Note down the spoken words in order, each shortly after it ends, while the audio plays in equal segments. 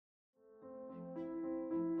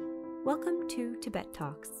Welcome to Tibet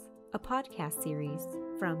Talks, a podcast series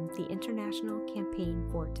from the International Campaign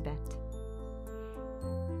for Tibet.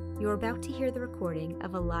 You're about to hear the recording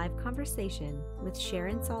of a live conversation with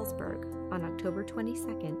Sharon Salzberg on October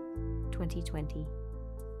 22nd, 2020.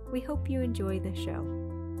 We hope you enjoy the show.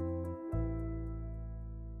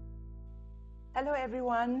 Hello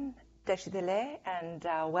everyone, Deshidele, and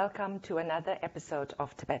welcome to another episode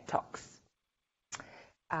of Tibet Talks.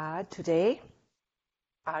 Today,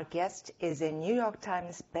 our guest is a New York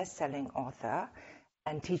Times best-selling author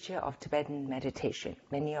and teacher of Tibetan meditation.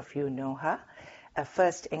 Many of you know her. A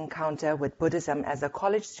first encounter with Buddhism as a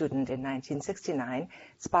college student in 1969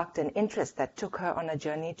 sparked an interest that took her on a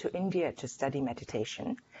journey to India to study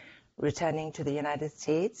meditation. Returning to the United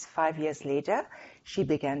States 5 years later, she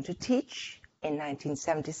began to teach. In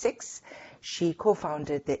 1976, she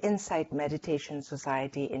co-founded the Insight Meditation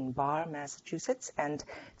Society in Barre, Massachusetts, and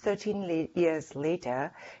 13 years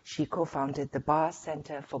later, she co-founded the Barre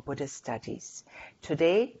Center for Buddhist Studies.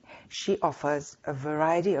 Today, she offers a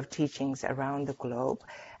variety of teachings around the globe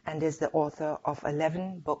and is the author of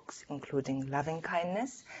 11 books, including Loving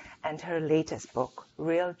Kindness and her latest book,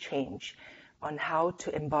 Real Change, on how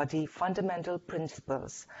to embody fundamental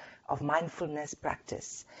principles of mindfulness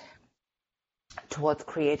practice towards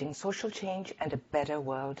creating social change and a better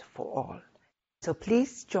world for all. So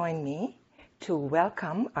please join me to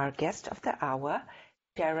welcome our guest of the hour,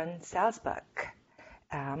 Sharon Salzberg.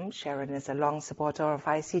 Sharon is a long supporter of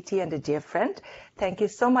ICT and a dear friend. Thank you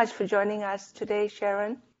so much for joining us today,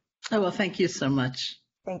 Sharon. Oh, well, thank you so much.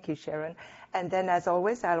 Thank you, Sharon. And then, as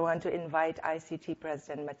always, I want to invite ICT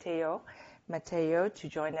President Matteo to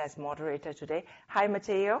join as moderator today. Hi,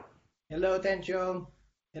 Matteo. Hello, Tencho.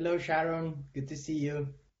 Hello, Sharon. Good to see you.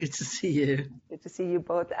 Good to see you. Good to see you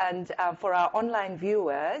both. And for our online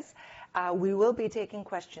viewers, we will be taking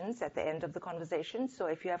questions at the end of the conversation. So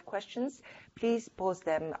if you have questions, please post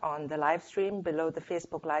them on the live stream below the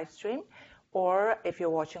Facebook live stream. Or if you're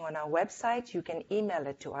watching on our website, you can email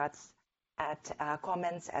it to us at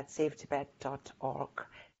comments@savetibet.org.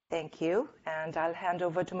 Thank you. And I'll hand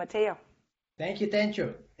over to Matteo. Thank you,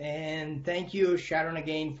 Tencho. And thank you, Sharon,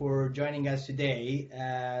 again for joining us today.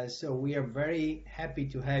 So we are very happy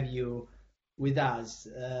to have you with us.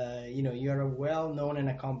 You're a well-known and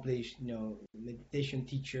accomplished, meditation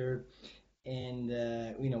teacher and,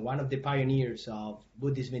 one of the pioneers of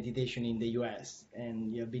Buddhist meditation in the U.S.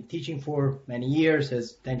 And you have been teaching for many years,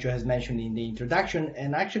 as Tencho has mentioned in the introduction,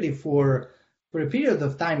 and actually for a period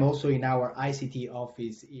of time also in our ICT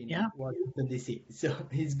office in Washington, D.C. So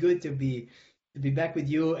it's good to be back with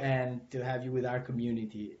you and to have you with our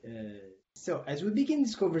community. So as we begin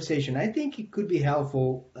this conversation, I think it could be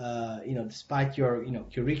helpful, despite your,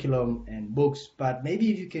 curriculum and books, but maybe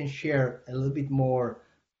if you can share a little bit more,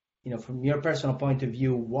 from your personal point of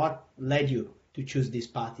view, what led you to choose this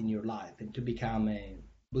path in your life and to become a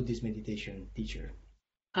Buddhist meditation teacher?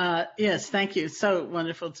 Yes, thank you. So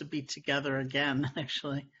wonderful to be together again,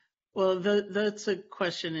 actually. Well, that's a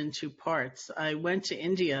question in two parts. I went to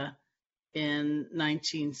India in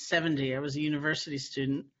 1970. I was a university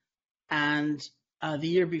student. And the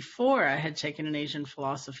year before, I had taken an Asian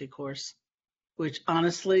philosophy course, which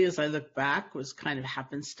honestly, as I look back, was kind of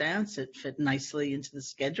happenstance. It fit nicely into the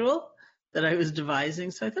schedule that I was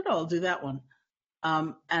devising. So I thought, I'll do that one.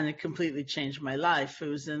 And it completely changed my life. It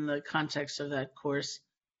was in the context of that course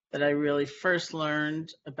that I really first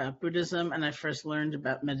learned about Buddhism and I first learned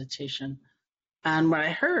about meditation. And what I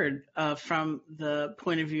heard from the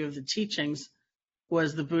point of view of the teachings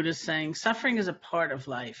was the Buddha saying, suffering is a part of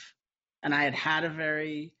life. And I had a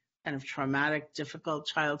very kind of traumatic, difficult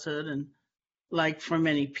childhood. And like for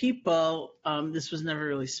many people, this was never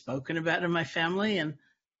really spoken about in my family. And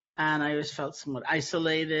I always felt somewhat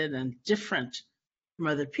isolated and different from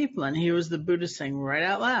other people. And here was the Buddha saying right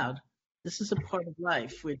out loud, this is a part of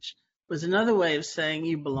life, which was another way of saying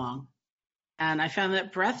you belong. And I found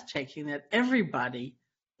that breathtaking, that everybody,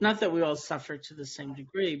 not that we all suffer to the same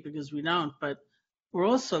degree, because we don't, but we're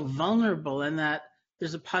also vulnerable, and that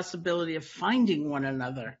there's a possibility of finding one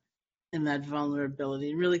another in that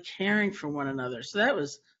vulnerability, really caring for one another. So that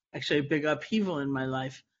was actually a big upheaval in my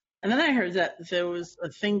life. And then I heard that there was a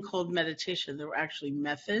thing called meditation. There were actually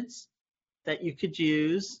methods that you could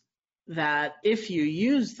use that if you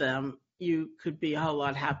use them, you could be a whole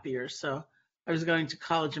lot happier. So I was going to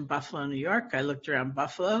college in Buffalo, New York. I looked around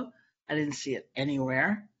Buffalo. I didn't see it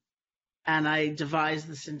anywhere. And I devised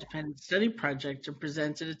this independent study project and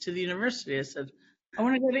presented it to the university. I said, I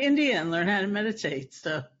want to go to India and learn how to meditate.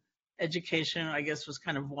 So education, I guess, was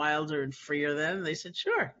kind of wilder and freer then. And they said,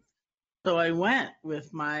 sure. So I went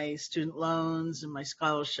with my student loans and my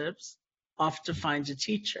scholarships off to find a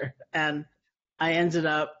teacher. And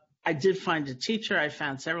I did find a teacher. I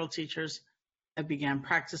found several teachers. I began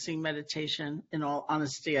practicing meditation. In all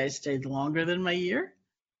honesty, I stayed longer than my year.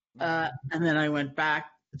 And then I went back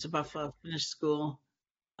to Buffalo, finished school.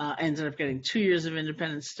 I ended up getting 2 years of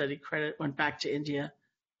independent study credit, went back to India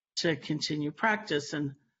to continue practice.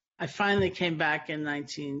 And I finally came back in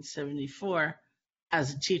 1974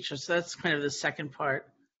 as a teacher. So that's kind of the second part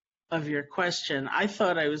of your question. I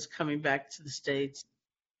thought I was coming back to the States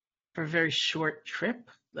for a very short trip,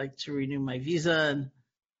 like to renew my visa and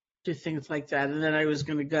do things like that. And then I was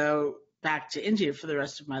going to go back to India for the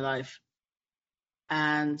rest of my life.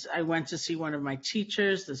 And I went to see one of my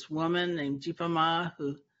teachers, this woman named Deepa Ma,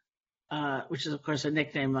 who, which is, of course, a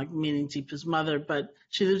nickname, like meaning Deepa's mother, but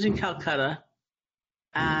she lives in Calcutta.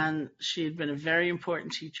 And she had been a very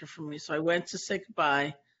important teacher for me. So I went to say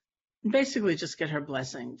goodbye and basically just get her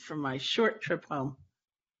blessing for my short trip home.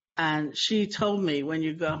 And she told me, when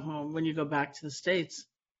you go home, when you go back to the States,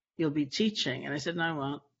 you'll be teaching. And I said, no, I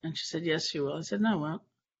won't. And she said, yes, you will. I said, no, I won't.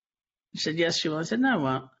 She said, yes, you will. I said, no, I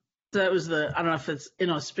won't. So that was I don't know if it's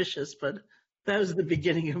inauspicious, but that was the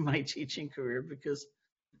beginning of my teaching career, because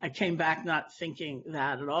I came back not thinking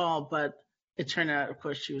that at all. But it turned out, of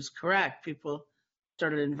course, she was correct. People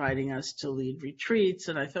started inviting us to lead retreats.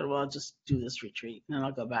 And I thought, well, I'll just do this retreat and then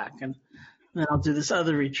I'll go back. And then I'll do this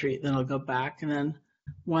other retreat. Then I'll go back. And then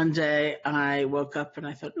one day I woke up and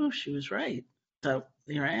I thought, oh, she was right. So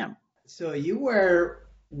here I am. So you were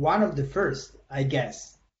one of the first, I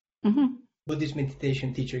guess, Buddhist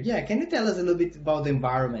meditation teacher. Yeah. Can you tell us a little bit about the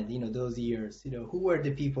environment, those years, who were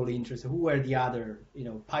the people interested? Who were the other,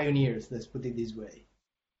 pioneers? Let's put it this way.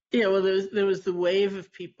 Yeah, well, there was the wave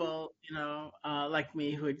of people, like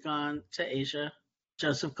me, who had gone to Asia.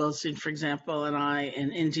 Joseph Goldstein, for example, and I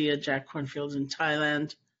in India, Jack Cornfield in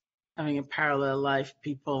Thailand, having a parallel life.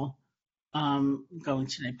 People going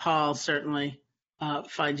to Nepal, certainly,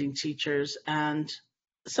 finding teachers. And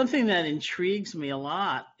something that intrigues me a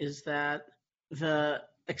lot is that the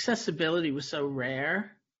accessibility was so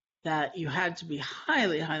rare that you had to be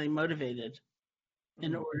highly, highly motivated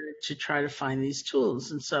in order to try to find these tools.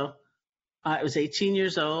 And so I was 18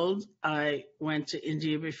 years old. I went to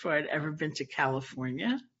India before I'd ever been to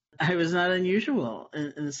California. I was not unusual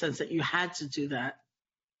in the sense that you had to do that.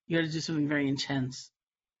 You had to do something very intense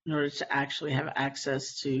in order to actually have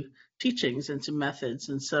access to teachings and to methods.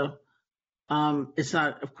 And so it's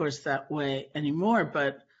not, of course, that way anymore.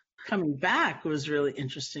 But coming back was really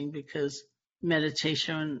interesting because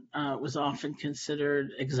meditation was often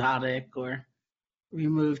considered exotic or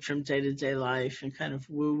removed from day-to-day life and kind of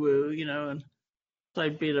woo-woo, and so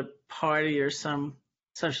I'd be at a party or some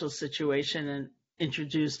social situation and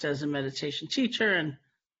introduced as a meditation teacher, and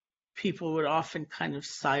people would often kind of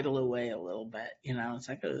sidle away a little bit, it's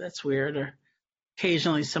like, oh, that's weird. Or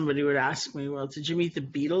occasionally somebody would ask me, well, did you meet the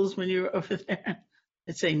Beatles when you were over there?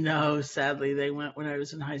 I'd say, no, sadly, they went when I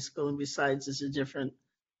was in high school, and besides, it's a different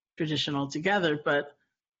tradition altogether. But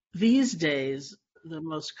these days, the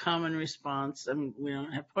most common response, I mean, we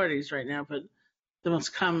don't have parties right now, but the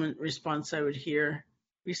most common response I would hear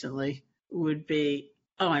recently would be,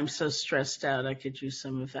 oh, I'm so stressed out, I could use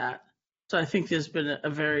some of that. So I think there's been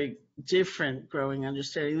a very different growing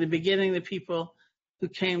understanding. In the beginning, the people who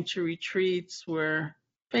came to retreats were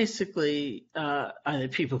basically either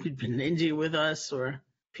people who'd been in India with us or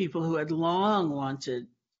people who had long wanted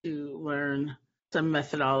to learn some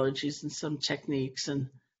methodologies and some techniques. And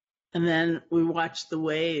then we watched the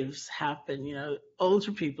waves happen.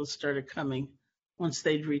 Older people started coming once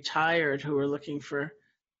they'd retired who were looking for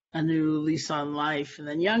a new lease on life. And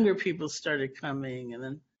then younger people started coming, and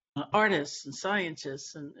then artists and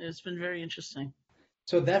scientists. And it's been very interesting.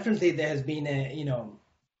 So definitely there has been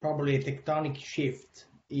probably a tectonic shift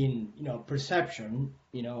in, perception,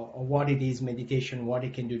 of what it is meditation, what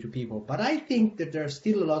it can do to people. But I think that there are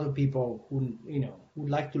still a lot of people who, would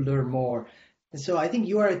like to learn more. And so I think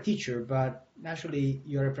you are a teacher, but naturally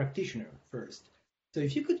you're a practitioner first. So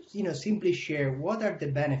if you could, simply share what are the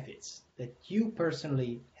benefits that you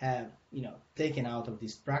personally have, taken out of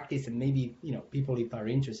this practice, and maybe, people, if are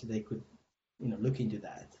interested, they could, look into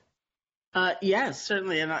that. Yes,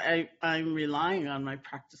 certainly. And I'm relying on my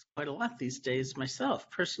practice quite a lot these days myself,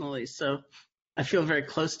 personally. So I feel very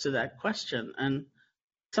close to that question. And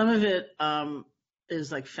some of it is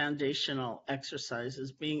like foundational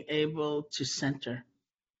exercises, being able to center,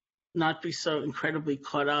 not be so incredibly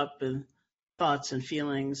caught up in thoughts and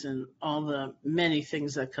feelings and all the many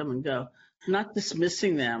things that come and go, not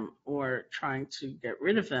dismissing them or trying to get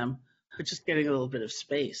rid of them, but just getting a little bit of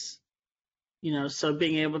space. So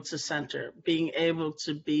being able to center, being able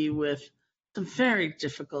to be with some very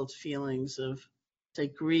difficult feelings of, say,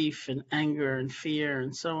 grief and anger and fear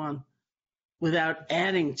and so on, without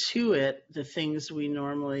adding to it the things we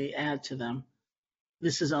normally add to them.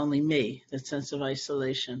 This is only me, that sense of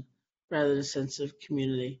isolation rather than a sense of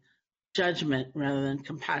community, judgment rather than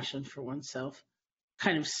compassion for oneself,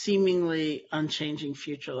 kind of seemingly unchanging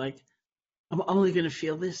future, like I'm only going to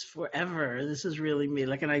feel this forever. This is really me,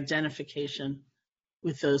 like an identification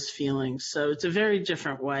with those feelings. So it's a very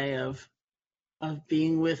different way of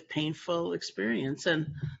being with painful experience,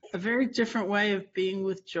 and a very different way of being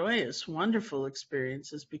with joyous, wonderful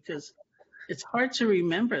experiences, because it's hard to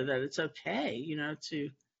remember that it's okay,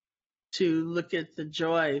 to look at the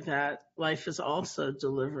joy that life is also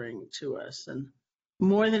delivering to us. And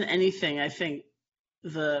more than anything, I think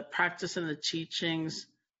the practice and the teachings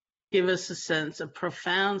give us a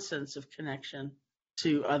profound sense of connection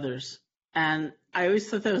to others. And I always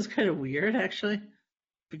thought that was kind of weird, actually,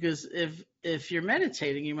 because if you're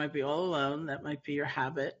meditating, you might be all alone. That might be your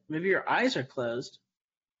habit. Maybe your eyes are closed,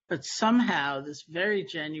 but somehow this very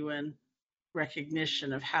genuine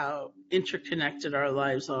recognition of how interconnected our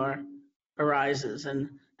lives are arises, and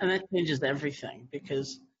that changes everything,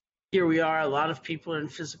 because here we are, a lot of people are in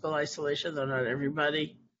physical isolation, though not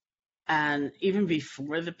everybody. And even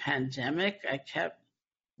before the pandemic, I kept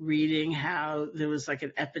reading how there was like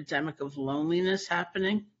an epidemic of loneliness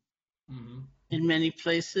happening in many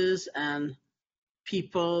places, and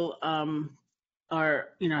people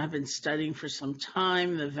have been studying for some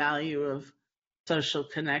time the value of social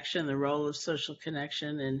connection, the role of social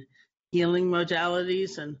connection in healing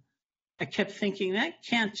modalities. And I kept thinking that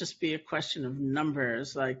can't just be a question of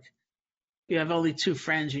numbers, like you have only 2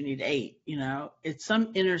 friends, you need 8, It's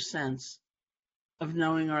some inner sense of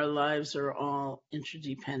knowing our lives are all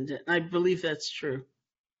interdependent. And I believe that's true,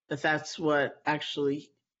 that's what actually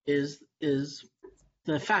is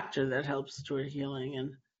the factor that helps toward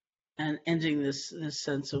healing and ending this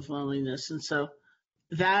sense of loneliness. And so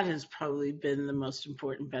that has probably been the most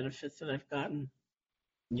important benefit that I've gotten.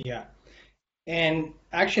 Yeah. And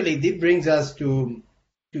actually, this brings us to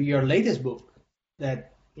your latest book that,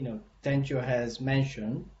 Tencho has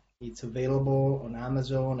mentioned. It's available on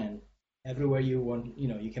Amazon and everywhere you want.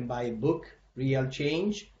 You can buy a book, Real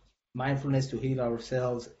Change, Mindfulness to Heal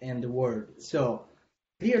Ourselves and the World. So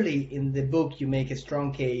clearly in the book, you make a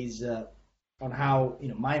strong case on how,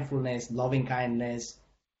 mindfulness, loving kindness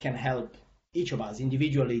can help each of us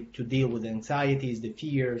individually to deal with the anxieties, the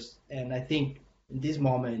fears. And I think in this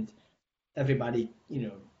moment, everybody,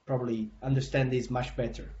 probably understand this much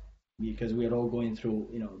better, because we are all going through,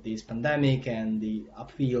 this pandemic and the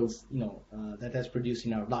upheavals, that has produced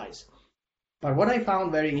in our lives. But what I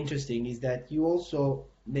found very interesting is that you also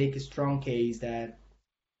make a strong case that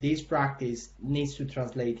this practice needs to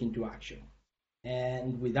translate into action.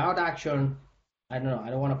 And without action, I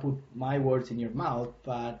don't want to put my words in your mouth,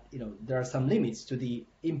 but, there are some limits to the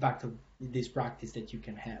impact of this practice that you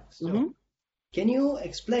can have. So can you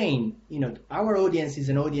explain, our audience is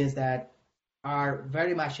an audience that are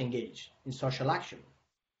very much engaged in social action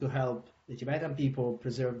to help the Tibetan people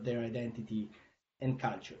preserve their identity and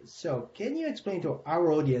cultures. So can you explain to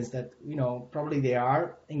our audience that, probably they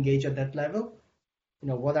are engaged at that level?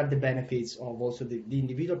 What are the benefits of also the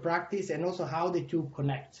individual practice, and also how the two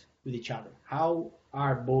connect with each other? How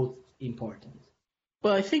are both important?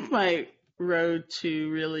 Well, I think my road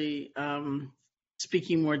to really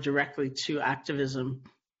speaking more directly to activism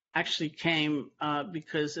actually came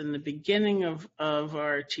because in the beginning of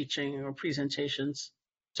our teaching or presentations,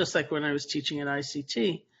 just like when I was teaching at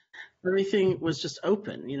ICT, everything was just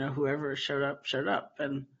open. Whoever showed up,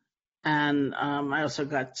 and I also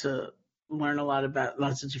got to learn a lot about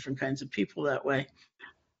lots of different kinds of people that way.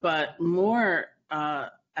 But more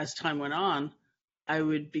as time went on, I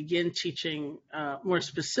would begin teaching more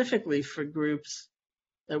specifically for groups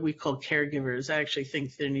that we call caregivers. I actually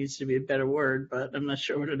think there needs to be a better word, but I'm not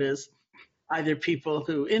sure what it is. Either people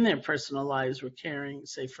who in their personal lives were caring,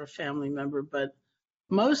 say, for a family member, but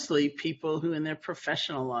mostly people who in their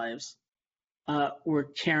professional lives were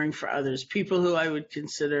caring for others, people who I would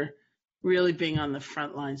consider really being on the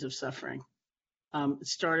front lines of suffering. It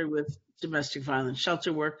started with domestic violence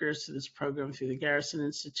shelter workers through this program through the Garrison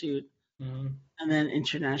Institute, and then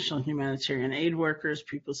international humanitarian aid workers,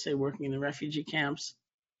 people say working in the refugee camps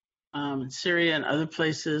in Syria and other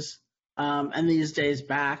places, and these days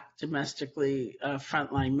back domestically,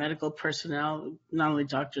 frontline medical personnel, not only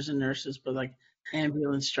doctors and nurses, but like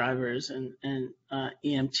ambulance drivers and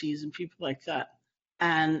EMTs and people like that.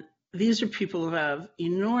 And these are people who have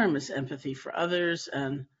enormous empathy for others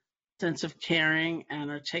and sense of caring and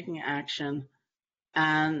are taking action,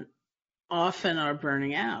 and often are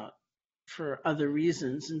burning out for other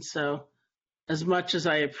reasons. And so as much as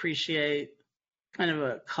I appreciate kind of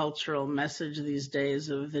a cultural message these days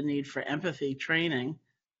of the need for empathy training,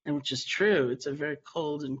 and which is true, it's a very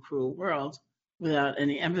cold and cruel world without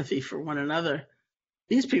any empathy for one another.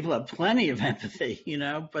 These people have plenty of empathy,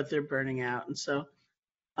 but they're burning out. And so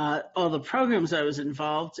all the programs I was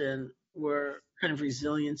involved in were kind of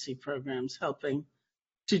resiliency programs, helping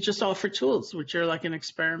to just offer tools, which are like an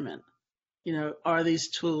experiment. Are these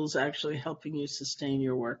tools actually helping you sustain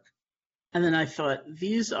your work? And then I thought,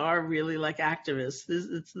 these are really like activists.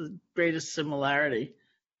 It's the greatest similarity.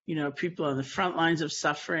 People on the front lines of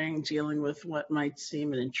suffering, dealing with what might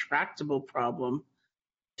seem an intractable problem,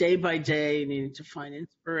 day by day, needing to find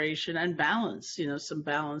inspiration and balance, some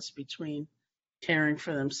balance between caring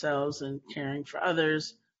for themselves and caring for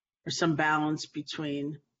others, or some balance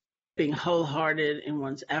between being wholehearted in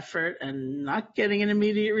one's effort and not getting an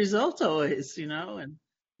immediate result always, and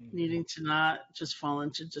needing to not just fall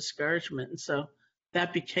into discouragement. And so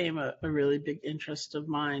that became a really big interest of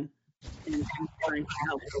mine in trying to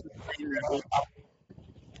help sustain that.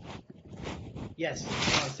 Yes,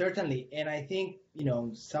 certainly. And I think,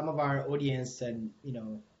 some of our audience and,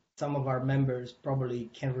 some of our members probably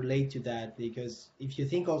can relate to that, because if you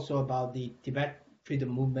think also about the Tibet freedom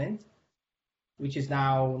movement, which is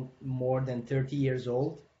now more than 30 years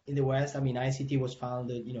old in the West. I mean, ICT was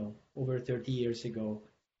founded, over 30 years ago.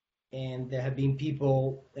 And there have been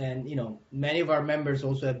people, and, many of our members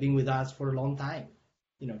also have been with us for a long time,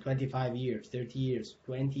 25 years, 30 years,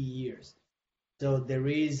 20 years. So there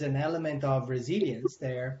is an element of resilience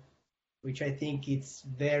there, which I think it's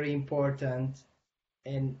very important.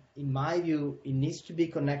 And in my view, it needs to be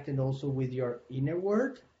connected also with your inner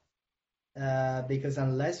world. Because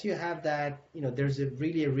unless you have that, there's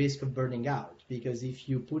really a risk of burning out. Because if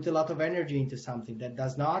you put a lot of energy into something that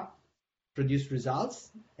does not produce results,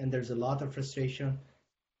 and there's a lot of frustration,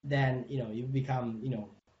 then, you become,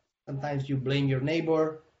 sometimes you blame your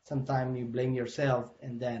neighbor, sometimes you blame yourself,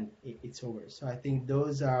 and then it's over. So I think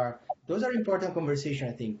those are important conversation,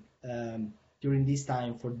 I think, during this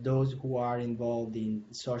time for those who are involved in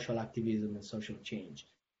social activism and social change.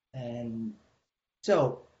 And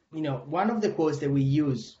so, one of the quotes that we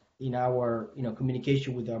use in our,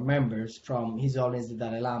 communication with our members from His Holiness the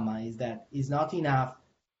Dalai Lama is that it's not enough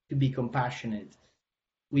to be compassionate,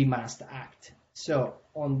 we must act. So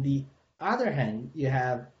on the other hand, you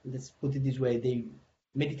have, let's put it this way, the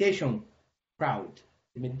meditation crowd,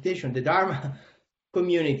 the Dharma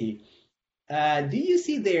community. Do you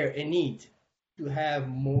see there a need to have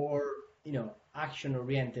more,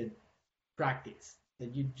 action-oriented practice,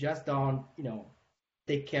 that you just don't,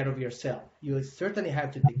 take care of yourself? You certainly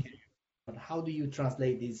have to take care of yourself, but how do you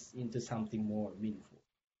translate this into something more meaningful?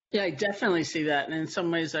 Yeah, I definitely see that. And in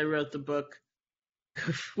some ways, I wrote the book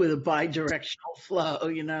with a bi-directional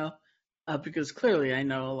flow, because clearly I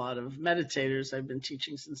know a lot of meditators. I've been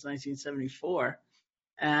teaching since 1974.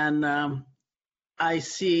 And I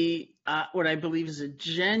see what I believe is a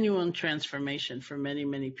genuine transformation for many,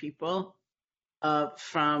 many people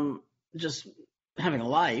from just having a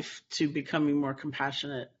life to becoming more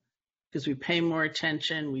compassionate, because we pay more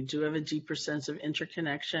attention. We do have a deeper sense of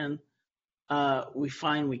interconnection. We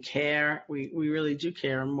find we care. We really do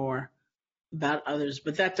care more about others,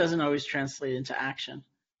 but that doesn't always translate into action.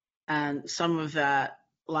 And some of that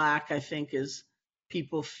lack, I think, is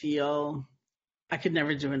people feel I could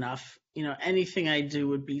never do enough. Anything I do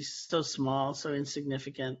would be so small, so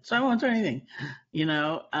insignificant, so I won't do anything,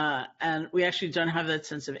 and we actually don't have that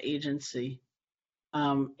sense of agency,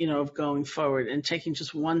 of going forward and taking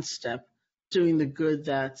just one step, doing the good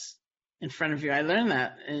that's in front of you. I learned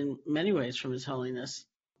that in many ways from His Holiness,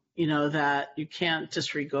 that you can't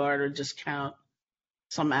disregard or discount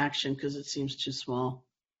some action because it seems too small.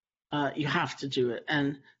 You have to do it.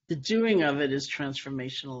 And the doing of it is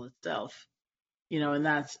transformational itself, and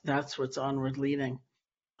that's what's onward leading.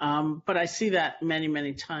 But I see that many,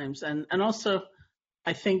 many times. And also,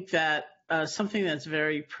 I think that something that's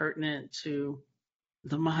very pertinent to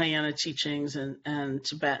the Mahayana teachings and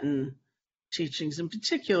Tibetan teachings in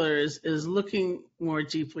particular is looking more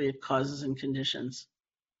deeply at causes and conditions.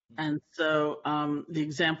 And so the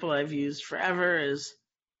example I've used forever is,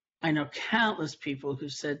 I know countless people who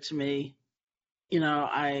said to me,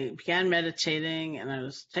 I began meditating and I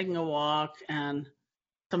was taking a walk and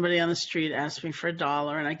somebody on the street asked me for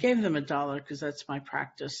 $1 and I gave them $1 because that's my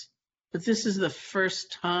practice. But this is the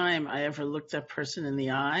first time I ever looked that person in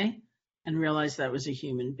the eye and realized that was a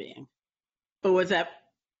human being. But what that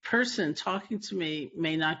person talking to me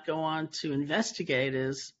may not go on to investigate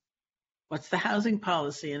is, what's the housing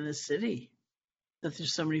policy in this city that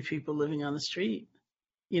there's so many people living on the street?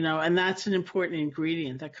 And that's an important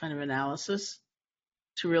ingredient, that kind of analysis,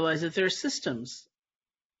 to realize that there are systems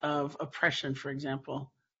of oppression, for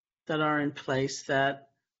example, that are in place that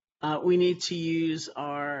we need to use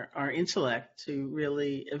our intellect to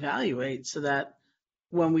really evaluate, so that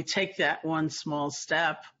when we take that one small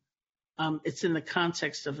step, it's in the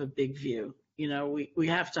context of a big view. We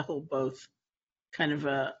have to hold both kind of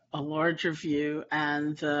a larger view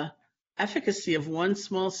and the efficacy of one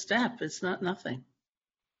small step. It's not nothing.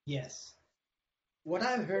 Yes. What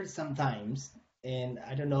I've heard sometimes, and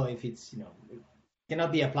I don't know if it's, it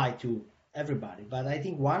cannot be applied to everybody, but I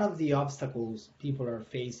think one of the obstacles people are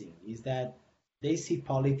facing is that they see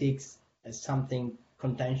politics as something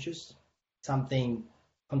contentious, something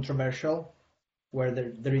controversial, where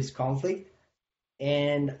there is conflict.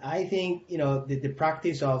 And I think, the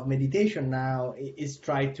practice of meditation now is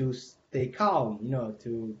try to stay calm,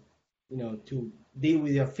 to deal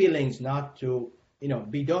with your feelings, not to,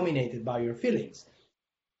 be dominated by your feelings.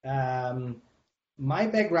 My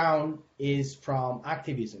background is from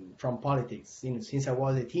activism, from politics, since I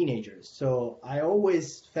was a teenager. So I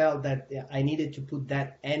always felt that I needed to put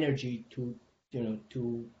that energy to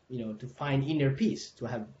find inner peace, to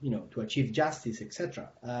have, to achieve justice,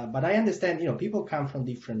 etc. But I understand, people come from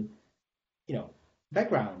different,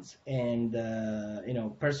 backgrounds and,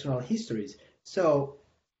 personal histories. So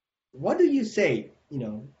what do you say,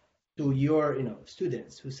 to your,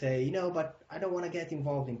 students who say, but I don't want to get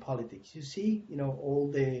involved in politics. You see, all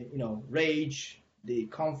the, rage, the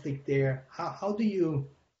conflict there. How do you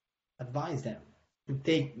advise them to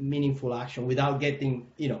take meaningful action without getting,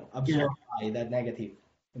 absorbed by that negative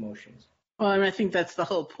emotions? Well, I think that's the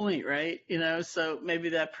whole point, right? So maybe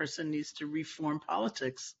that person needs to reform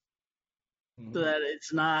politics, so that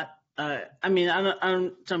it's not, I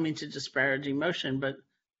don't mean to disparage emotion, but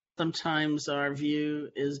sometimes our view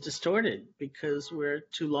is distorted because we're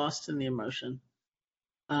too lost in the emotion.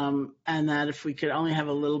 And that if we could only have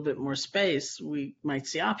a little bit more space, we might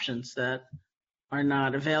see options that are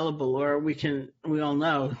not available. Or we all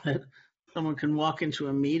know that someone can walk into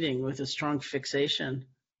a meeting with a strong fixation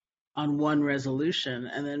on one resolution,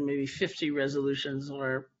 and then maybe 50 resolutions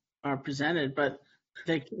are presented, but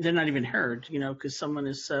they're not even heard, because someone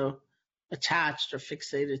is so attached or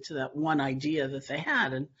fixated to that one idea that they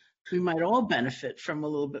had. And we might all benefit from a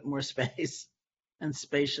little bit more space and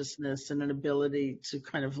spaciousness and an ability to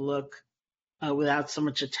kind of look without so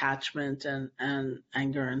much attachment and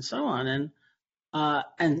anger and so on,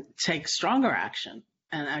 and take stronger action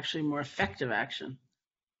and actually more effective action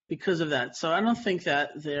because of that. So I don't think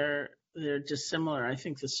that they're dissimilar. I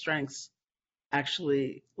think the strengths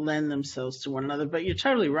actually lend themselves to one another. But you're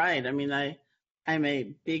totally right. I'm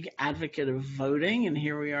a big advocate of voting, and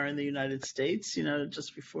here we are in the United States,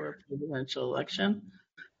 just before a presidential election.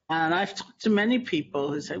 And I've talked to many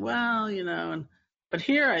people who say, well, but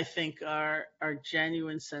here I think our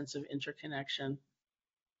genuine sense of interconnection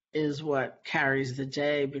is what carries the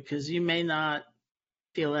day, because you may not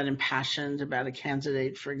feel that impassioned about a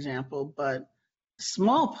candidate, for example, but a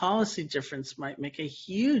small policy difference might make a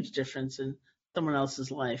huge difference in someone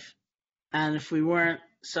else's life. And if we weren't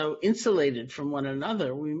so insulated from one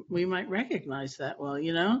another, we might recognize that, well,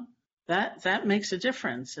 that makes a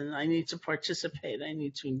difference, and I need to participate. I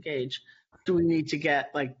need to engage. Do we need to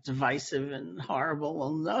get divisive and horrible?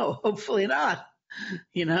 Well, no, hopefully not.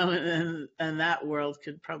 And that world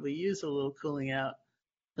could probably use a little cooling out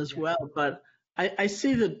as well. But I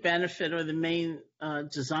see the benefit, or the main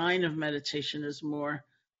design of meditation, is more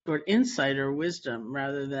toward insight or wisdom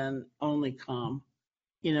rather than only calm.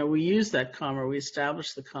 We use that calm, or we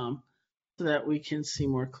establish the calm, so that we can see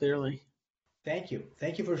more clearly. Thank you.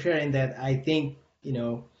 Thank you for sharing that. I think,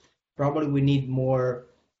 probably we need more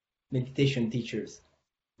meditation teachers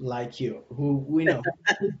like you who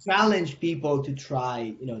challenge people to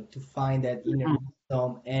try, to find that inner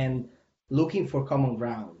wisdom and looking for common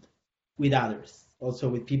ground with others, also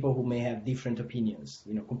with people who may have different opinions,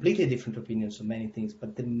 completely different opinions on many things,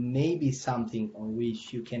 but there may be something on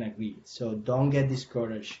which you can agree. So don't get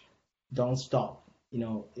discouraged. Don't stop,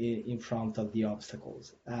 in front of the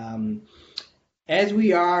obstacles. As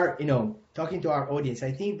we are, talking to our audience,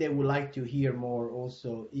 I think they would like to hear more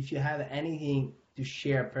also. If you have anything to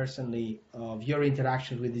share personally of your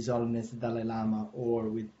interactions with His Holiness the Dalai Lama, or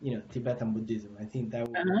with, Tibetan Buddhism, I think that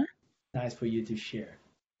would be nice for you to share.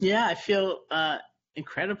 Yeah, I feel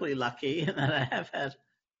incredibly lucky that I have had,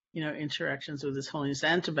 interactions with His Holiness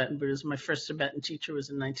and Tibetan Buddhism. My first Tibetan teacher was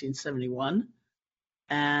in 1971,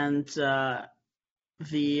 and I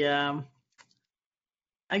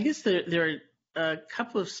guess there are a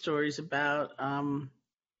couple of stories about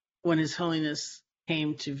when His Holiness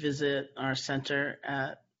came to visit our center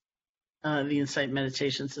at the Insight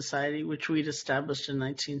Meditation Society, which we'd established in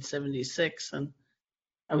 1976. And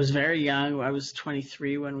I was very young. I was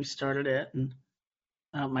 23 when we started it, and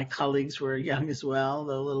my colleagues were young as well,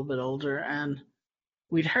 though a little bit older. And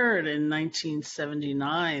we'd heard in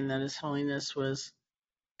 1979 that His Holiness was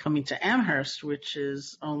coming to Amherst, which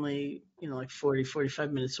is only, like 40,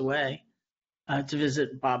 45 minutes away, to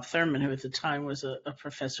visit Bob Thurman, who at the time was a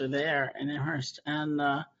professor there in Amherst. And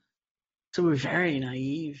so we were very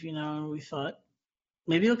naive, and we thought,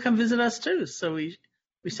 maybe he'll come visit us too. So we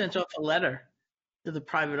sent off a letter to the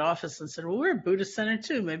private office and said, well, we're a Buddhist center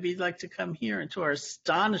too. Maybe he'd like to come here. And to our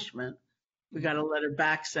astonishment, we got a letter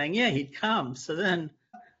back saying, yeah, he'd come. So then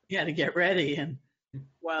we had to get ready. And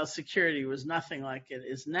while security was nothing like it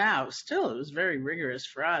is now, still it was very rigorous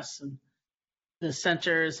for us. And the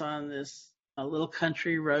center is on this little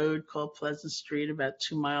country road called Pleasant Street, about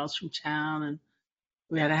 2 miles from town. And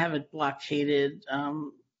we had to have it blockaded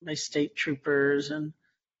by state troopers, and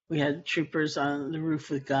we had troopers on the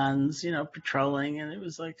roof with guns, patrolling, and it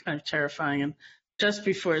was like kind of terrifying. And just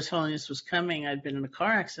before His Holiness was coming, I'd been in a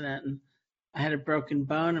car accident, and I had a broken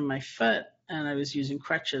bone in my foot, and I was using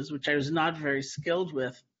crutches, which I was not very skilled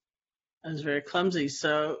with. I was very clumsy.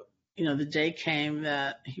 So, the day came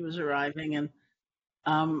that he was arriving, and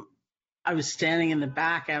I was standing in the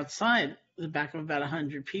back outside, the back of about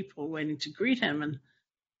 100 people waiting to greet him, and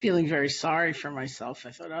feeling very sorry for myself.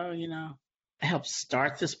 I thought, I helped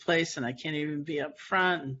start this place and I can't even be up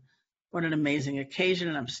front. And what an amazing occasion.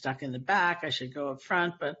 And I'm stuck in the back. I should go up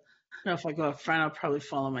front. But if I go up front, I'll probably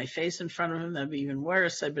fall on my face in front of him. That'd be even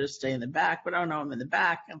worse. I better stay in the back. But oh no, I'm in the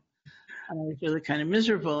back. And I was really kind of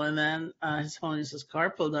miserable. And then His Holiness's car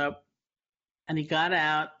pulled up, and he got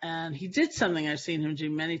out, and he did something I've seen him do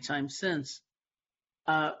many times since,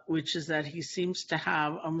 which is that he seems to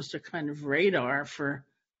have almost a kind of radar for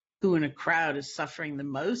who in a crowd is suffering the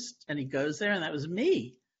most, and he goes there, and that was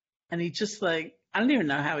me. And he just I don't even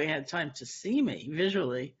know how he had time to see me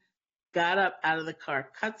visually, got up out of the car,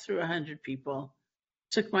 cut through 100 people,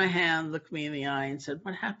 took my hand, looked me in the eye, and said,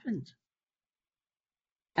 what happened?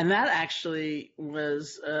 And that actually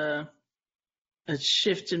was a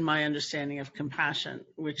shift in my understanding of compassion,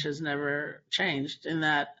 which has never changed, in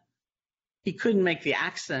that he couldn't make the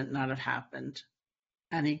accident not have happened,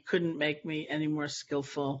 and he couldn't make me any more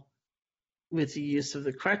skillful with the use of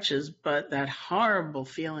the crutches, but that horrible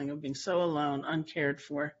feeling of being so alone, uncared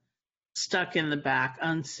for, stuck in the back,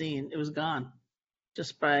 unseen, it was gone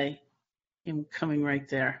just by him coming right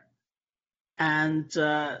there. And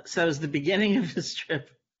so it was the beginning of his trip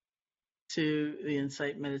to the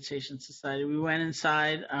Insight Meditation Society. We went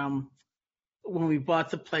inside. When we bought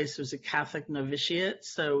the place, it was a Catholic novitiate,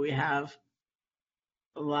 so we have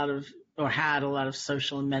had a lot of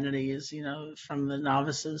social amenities, from the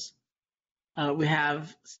novices. We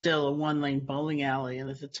have still a 1-lane bowling alley, and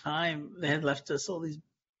at the time they had left us all these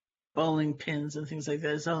bowling pins and things like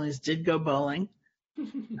that. His Holiness did go bowling.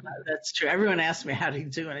 That's true. Everyone asked me how did he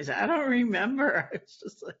do, and I said, I don't remember. I was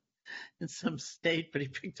just in some state, but he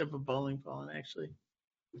picked up a bowling ball and actually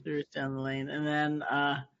threw it down the lane. And then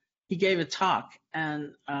he gave a talk,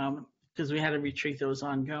 and because we had a retreat that was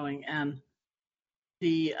ongoing, and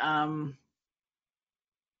the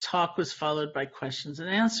talk was followed by questions and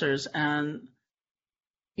answers. And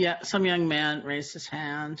some young man raised his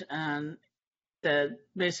hand and said,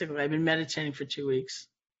 basically, I've been meditating for 2 weeks,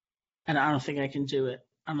 and I don't think I can do it.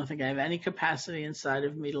 I don't think I have any capacity inside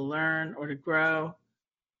of me to learn or to grow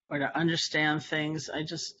or to understand things. I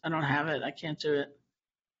don't have it. I can't do it.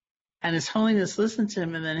 And His Holiness listened to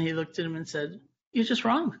him, and then he looked at him and said, you're just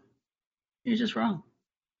wrong. You're just wrong.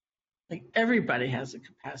 Like, everybody has a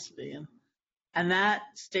capacity. And that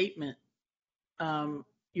statement,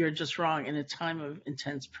 you're just wrong, in a time of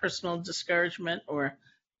intense personal discouragement, or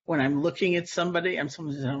when I'm looking at somebody, I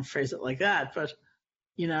don't phrase it like that, but,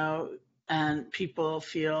 and people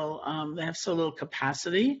feel they have so little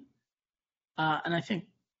capacity. And I think,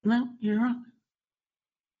 no, you're wrong.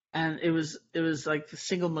 And it was like the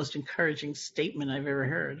single most encouraging statement I've ever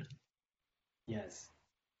heard. Yes.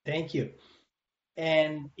 Thank you.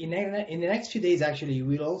 And in the next few days, actually,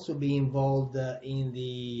 we'll also be involved in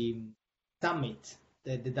the summit,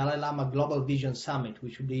 the Dalai Lama Global Vision Summit,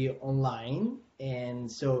 which will be online.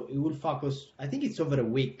 And so it will focus, I think it's over a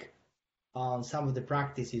week, on some of the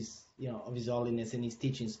practices, of His Holiness and his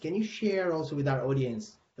teachings. Can you share also with our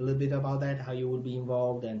audience a little bit about that, how you will be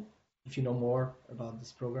involved, and if you know more about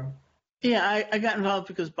this program? Yeah, I got involved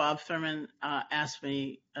because Bob Thurman asked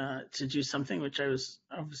me to do something, which I was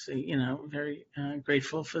obviously, very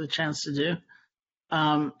grateful for the chance to do.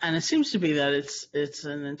 And it seems to be that it's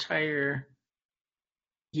an entire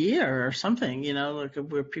year or something, like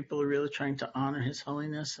where people are really trying to honor His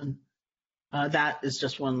Holiness. And that is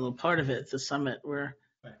just one little part of it, the summit, where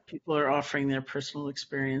Right. people are offering their personal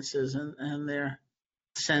experiences and their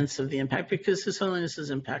sense of the impact, because His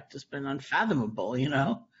Holiness's impact has been unfathomable,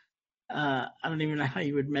 I don't even know how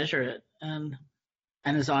you would measure it, and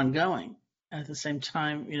is ongoing. At the same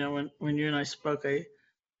time, when you and I spoke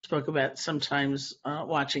about sometimes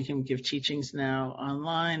watching him give teachings now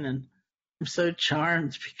online, and I'm so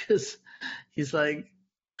charmed because he's like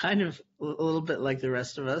kind of a little bit like the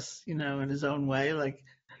rest of us, in his own way, like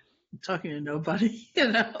talking to nobody,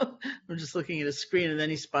 I'm just looking at a screen, and then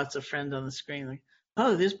he spots a friend on the screen, like,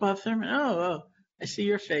 oh, there's Bob Thurman. Oh, I see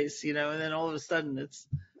your face, and then all of a sudden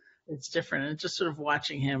it's different. And just sort of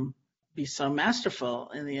watching him be so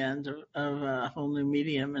masterful in the end of a whole new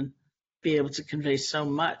medium and be able to convey so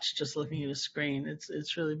much just looking at a screen.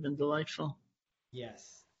 It's really been delightful.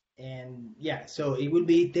 Yes. And yeah, so it will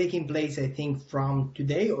be taking place, I think, from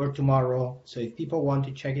today or tomorrow. So if people want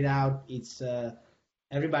to check it out, it's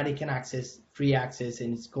everybody can access, free access,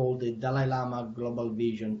 and it's called the Dalai Lama Global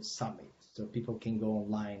Vision Summit. So people can go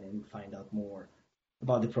online and find out more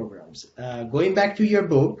about the programs. Going back to your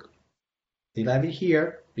book, still have it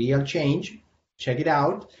here, Real Change. Check it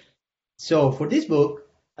out. So for this book,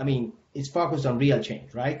 I mean, it's focused on real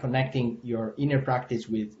change, right? Connecting your inner practice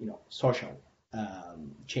with, social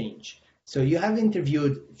change. So you have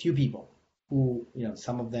interviewed a few people who,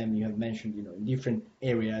 some of them you have mentioned, in different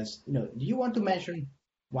areas. Do you want to mention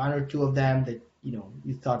one or two of them that,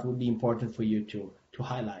 you thought would be important for you to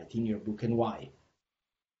highlight in your book, and why?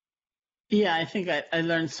 Yeah, I think I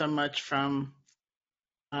learned so much from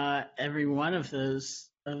every one of those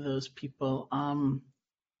people.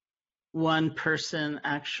 One person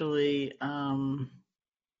actually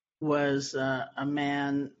was a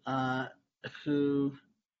man who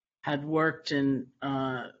had worked in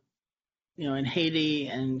in Haiti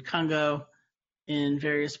and Congo, in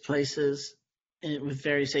various places with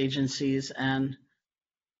various agencies, and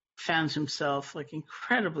found himself like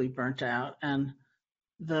incredibly burnt out. And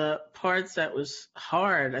the parts that was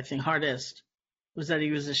hard, I think hardest, was that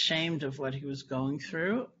he was ashamed of what he was going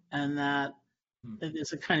through, and that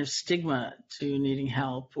there's a kind of stigma to needing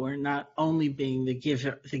help, or not only being the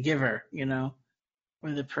giver,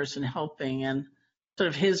 or the person helping. And sort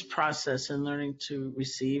of his process in learning to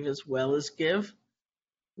receive as well as give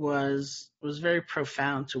was very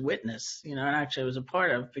profound to witness, and actually I was a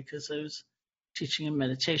part of, because I was teaching him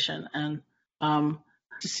meditation, and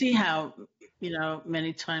to see how,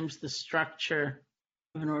 many times the structure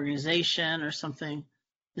of an organization or something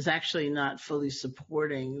is actually not fully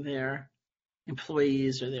supporting their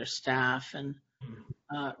employees or their staff, and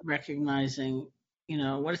recognizing,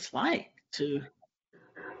 what it's like to,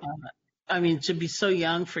 to be so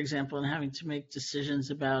young, for example, and having to make decisions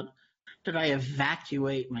about, should I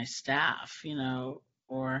evacuate my staff,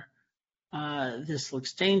 or this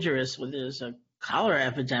looks dangerous, or there's a cholera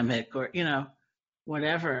epidemic, or,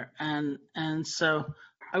 whatever. And so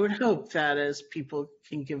I would hope that as people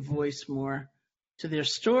can give voice more to their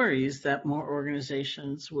stories, that more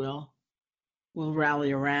organizations will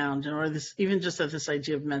rally around, or this, even just that this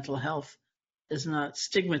idea of mental health is not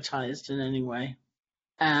stigmatized in any way.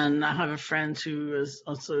 And I have a friend who is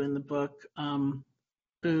also in the book,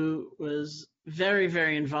 who was very,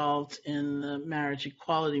 very involved in the marriage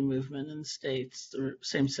equality movement in the States, or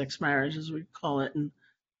same-sex marriage as we call it.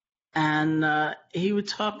 And he would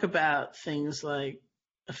talk about things like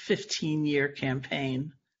a 15-year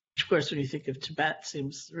campaign, which of course when you think of Tibet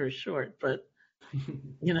seems very short, but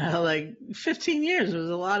like 15 years was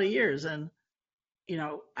a lot of years. And,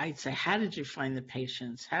 I'd say, how did you find the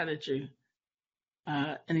patients? How did you,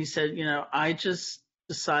 and he said, I just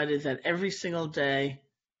decided that every single day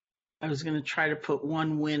I was going to try to put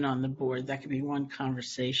one win on the board. That could be one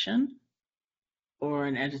conversation, or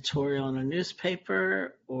an editorial in a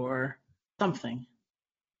newspaper, or something.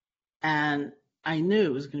 And I knew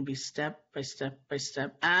it was going to be step by step by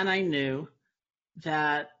step. And I knew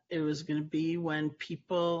that it was going to be when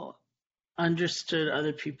people understood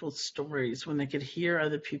other people's stories, when they could hear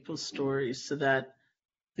other people's stories, so that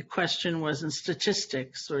the question wasn't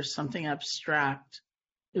statistics or something abstract.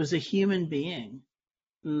 It was a human being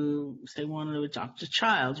who, say, wanted to adopt a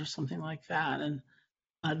child or something like that. And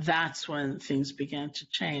that's when things began to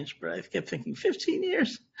change. But I kept thinking, 15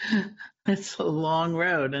 years, it's a long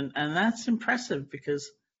road. And that's impressive because,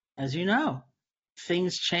 as you know,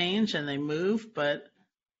 things change and they move, but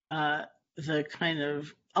the kind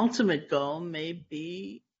of ultimate goal may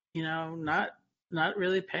be, not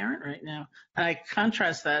really apparent right now. And I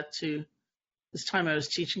contrast that to this time I was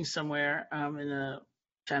teaching somewhere in a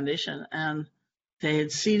foundation, and they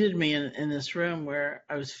had seated me in this room where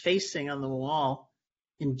I was facing on the wall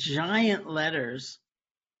in giant letters,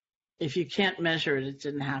 if you can't measure it, it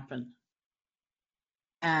didn't happen.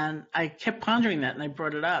 And I kept pondering that, and I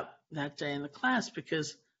brought it up that day in the class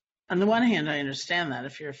because on the one hand, I understand that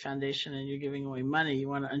if you're a foundation and you're giving away money, you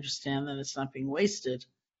want to understand that it's not being wasted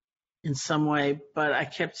in some way. But I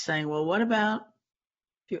kept saying, well, what about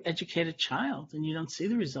if you educate a child and you don't see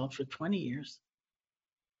the result for 20 years?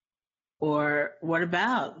 Or what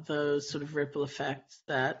about those sort of ripple effects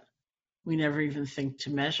that we never even think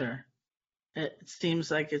to measure? It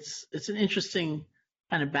seems like it's an interesting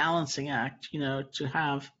kind of balancing act, to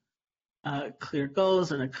have clear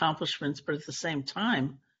goals and accomplishments, but at the same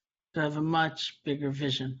time, to have a much bigger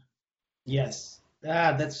vision. Yes,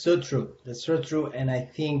 that's so true. That's so true. And I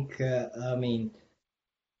think,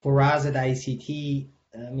 for us at ICT,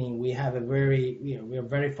 we have we are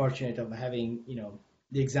very fortunate of having,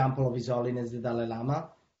 the example of His Holiness the Dalai Lama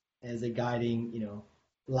as a guiding,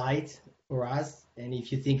 light for us. And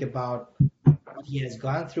if you think about what he has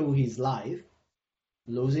gone through his life,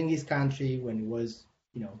 losing his country when he was,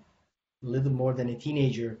 a little more than a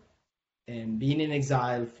teenager, and being in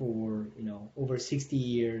exile for, over 60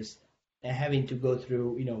 years, and having to go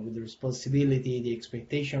through, with the responsibility, the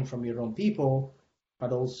expectation from your own people,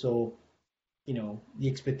 but also, the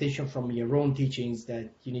expectation from your own teachings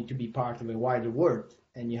that you need to be part of a wider world,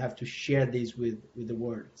 and you have to share this with the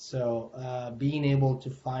world. So being able to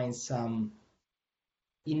find some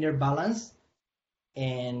inner balance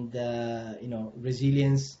and,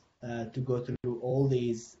 resilience to go through all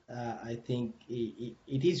these, I think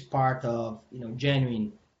it is part of,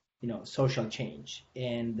 genuine, social change.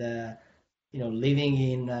 And, living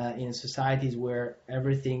in societies where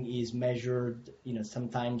everything is measured,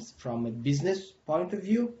 sometimes from a business point of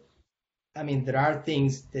view. There are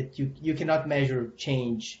things that you cannot measure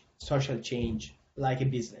change, social change, like a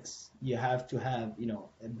business. You have to have,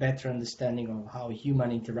 a better understanding of how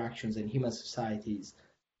human interactions and human societies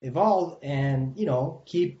evolve, and,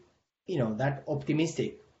 keep, that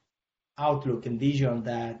optimistic outlook and vision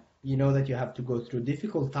that, that you have to go through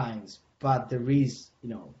difficult times, but there is,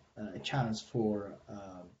 a chance for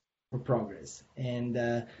progress. And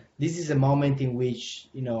this is a moment in which,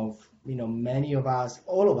 many of us,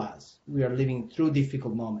 all of us, we are living through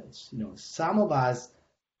difficult moments. Some of us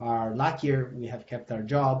are luckier. We have kept our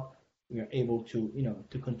job. We are able to,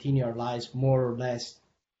 to continue our lives more or less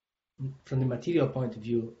from the material point of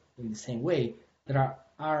view in the same way. There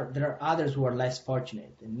are others who are less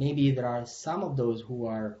fortunate, and maybe there are some of those who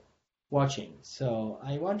are watching. So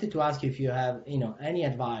I wanted to ask you if you have, any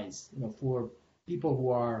advice, for people who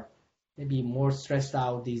are maybe more stressed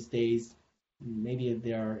out these days. Maybe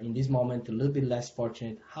they are in this moment a little bit less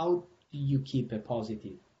fortunate. How do you keep it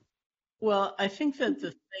positive? Well, I think that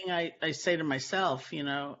the thing I say to myself,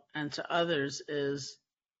 and to others is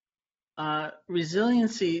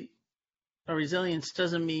resilience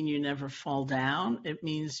doesn't mean you never fall down. It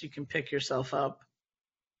means you can pick yourself up.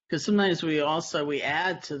 Because sometimes we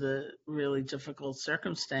add to the really difficult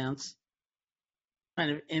circumstance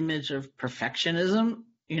kind of image of perfectionism,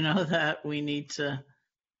 that we need to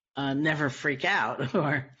never freak out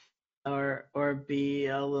or be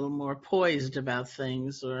a little more poised about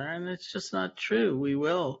things, and it's just not true. We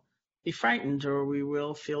will be frightened, or we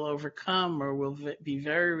will feel overcome, or we'll be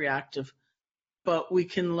very reactive. But we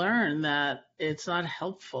can learn that it's not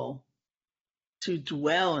helpful to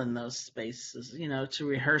dwell in those spaces, to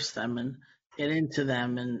rehearse them and get into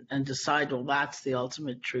them and decide, well, that's the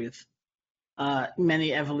ultimate truth.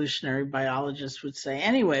 Many evolutionary biologists would say,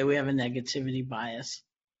 anyway, we have a negativity bias.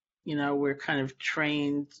 We're kind of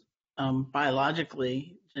trained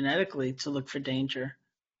biologically, genetically, to look for danger,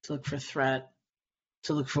 to look for threat,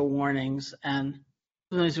 to look for warnings. And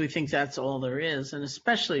sometimes we think that's all there is, and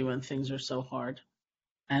especially when things are so hard.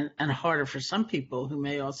 And harder for some people who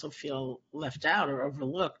may also feel left out or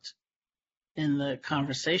overlooked in the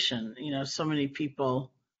conversation. So many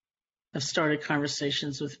people have started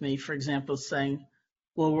conversations with me, for example, saying,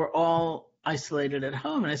 well, we're all isolated at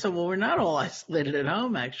home. And I said, well, we're not all isolated at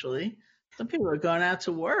home, actually. Some people are going out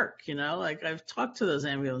to work, like I've talked to those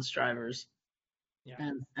ambulance drivers,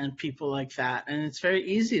 yeah, and people like that. And it's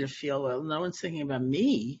very easy to feel, well, no one's thinking about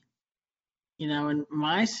me, in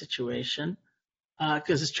my situation.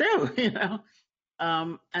 Because it's true,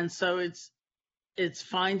 and so it's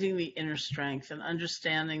finding the inner strength and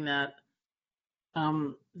understanding that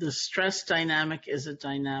the stress dynamic is a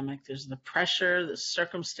dynamic. There's the pressure, the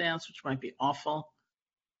circumstance, which might be awful,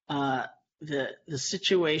 the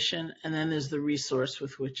situation, and then there's the resource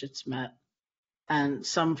with which it's met. And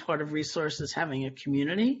some part of resource is having a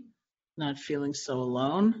community, not feeling so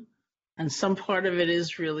alone. And some part of it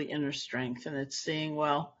is really inner strength, and it's seeing,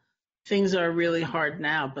 well, things are really hard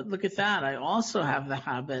now, but look at that. I also have the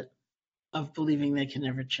habit of believing they can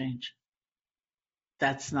never change.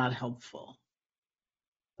 That's not helpful.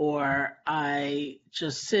 Or I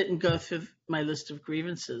just sit and go through my list of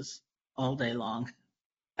grievances all day long.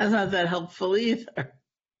 That's not that helpful either.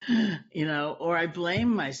 Or I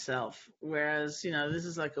blame myself, whereas, this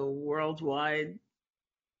is like a worldwide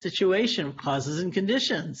situation of causes and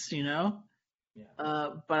conditions, Yeah.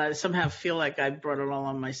 But I somehow feel like I brought it all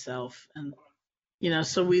on myself. And,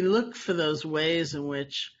 so we look for those ways in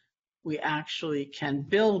which we actually can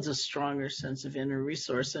build a stronger sense of inner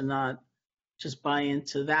resource and not just buy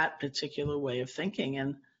into that particular way of thinking.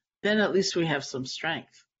 And then at least we have some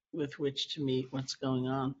strength with which to meet what's going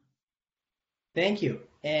on. Thank you.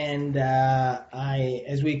 And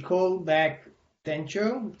as we call back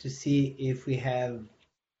Tencho to see if we have,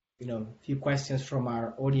 a few questions from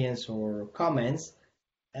our audience or comments,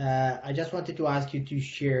 I just wanted to ask you to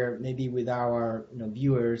share maybe with our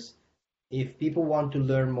viewers, if people want to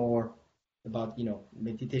learn more about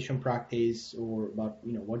meditation practice or about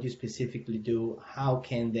what you specifically do, how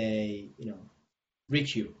can they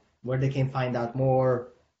reach you, where they can find out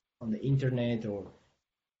more on the internet or?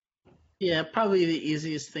 Yeah, probably the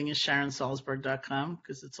easiest thing is SharonSalzberg.com,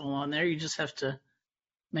 because it's all on there. You just have to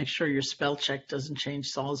make sure your spell check doesn't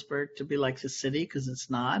change Salzburg to be like the city, because it's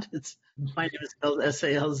not. My name is spelled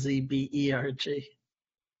Salzberg.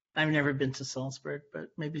 I've never been to Salzburg, but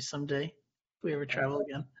maybe someday if we ever travel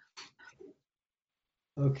again.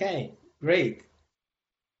 Okay, great.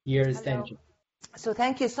 Here's Tencho. So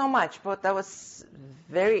thank you so much. Both that was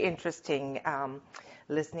very interesting.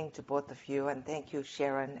 Listening to both of you, and thank you,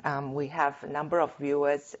 Sharon. We have a number of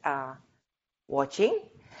viewers watching,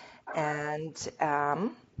 and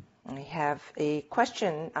we have a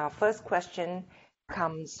question. Our first question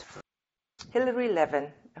comes from Hillary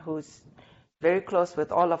Levin, who's very close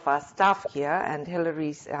with all of our staff here, and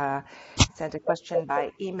Hillary's sent a question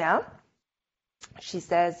by email. She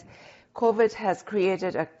says, COVID has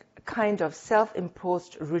created a kind of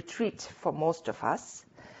self-imposed retreat for most of us.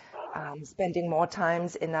 Spending more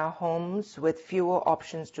times in our homes with fewer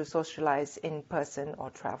options to socialize in person or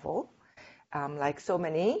travel. Like so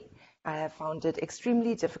many, I have found it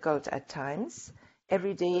extremely difficult at times.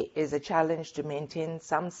 Every day is a challenge to maintain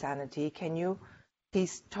some sanity. Can you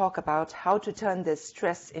please talk about how to turn this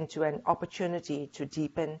stress into an opportunity to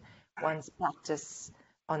deepen one's practice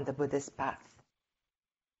on the Buddhist path?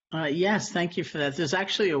 Yes, thank you for that. There's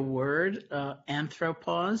actually a word,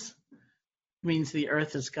 anthropause. Means the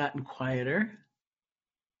earth has gotten quieter.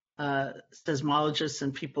 Seismologists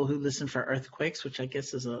and people who listen for earthquakes, which I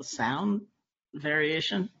guess is a sound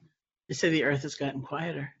variation, they say the earth has gotten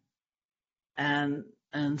quieter. And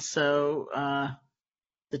so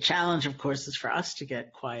the challenge, of course, is for us to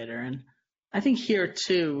get quieter. And I think here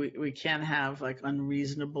too, we can't have like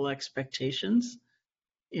unreasonable expectations,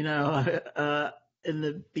 in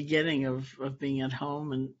the beginning of being at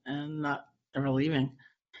home and not ever leaving.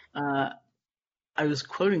 I was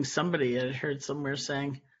quoting somebody I had heard somewhere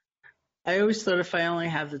saying, I always thought if I only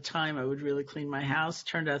had the time, I would really clean my house.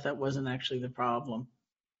 Turned out that wasn't actually the problem.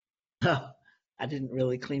 I didn't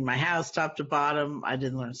really clean my house top to bottom. I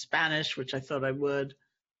didn't learn Spanish, which I thought I would.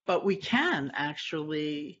 But we can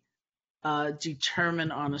actually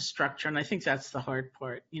determine on a structure. And I think that's the hard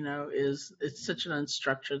part, is it's such an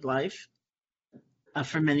unstructured life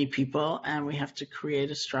for many people. And we have to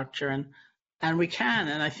create a structure. And we can,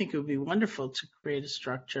 and I think it would be wonderful to create a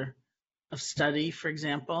structure of study, for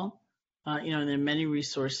example. And there are many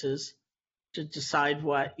resources to decide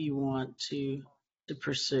what you want to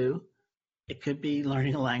pursue. It could be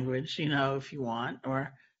learning a language, if you want,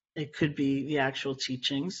 or it could be the actual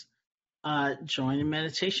teachings. Join a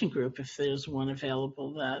meditation group if there's one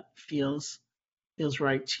available that feels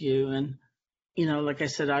right to you. And, like I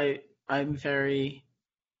said, I'm very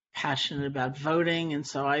passionate about voting, and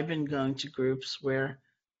so I've been going to groups where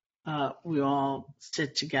we all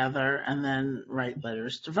sit together and then write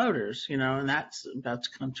letters to voters, and that's about to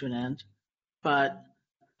come to an end. But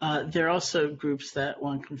there are also groups that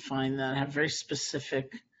one can find that have very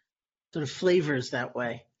specific sort of flavors that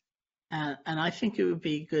way. And I think it would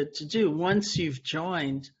be good to do. Once you've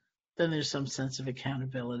joined, then there's some sense of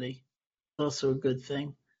accountability. It's also a good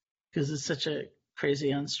thing because it's such a crazy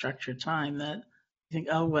unstructured time that you think,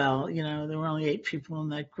 oh, well, there were only 8 people in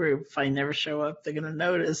that group. If I never show up, they're going to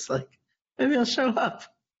notice, maybe I'll show up.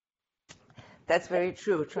 That's very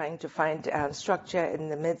true, trying to find structure in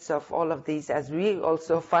the midst of all of these, as we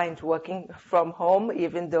also find working from home,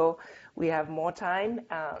 even though we have more time.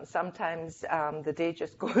 Sometimes the day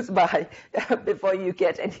just goes by before you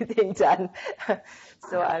get anything done.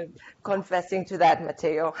 So I'm confessing to that,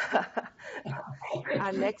 Matteo.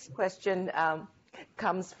 Our next question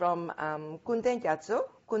comes from Kunde Yatso.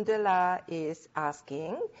 Kundela is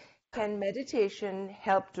asking, can meditation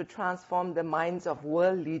help to transform the minds of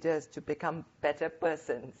world leaders to become better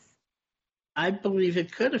persons? I believe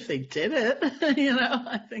it could if they did it.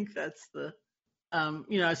 I think that's the,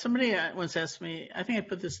 somebody once asked me, I think I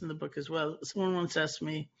put this in the book as well. Someone once asked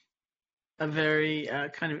me a very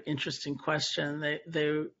kind of interesting question.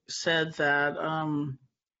 They said that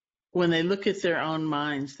when they look at their own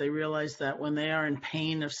minds, they realize that when they are in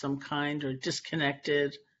pain of some kind or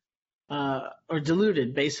disconnected or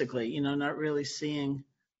deluded, basically, not really seeing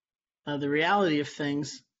the reality of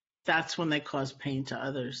things, that's when they cause pain to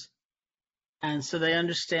others. And so they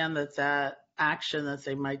understand that action that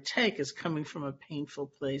they might take is coming from a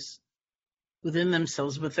painful place within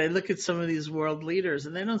themselves. But they look at some of these world leaders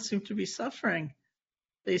and they don't seem to be suffering.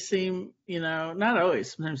 They seem, not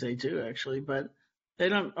always, sometimes they do actually, but they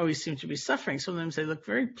don't always seem to be suffering. Sometimes they look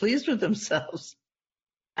very pleased with themselves.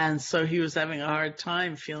 And so he was having a hard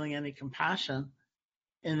time feeling any compassion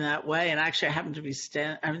in that way. And actually, I happened to be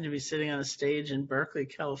sitting on a stage in Berkeley,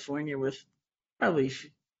 California, with probably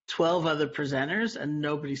 12 other presenters, and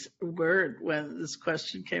nobody's word when this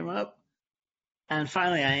question came up. And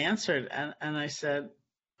finally, I answered, and I said,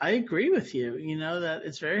 I agree with you. That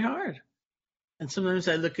it's very hard. And sometimes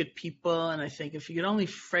I look at people and I think, if you could only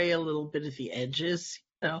fray a little bit at the edges,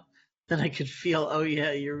 then I could feel, oh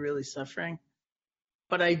yeah, you're really suffering.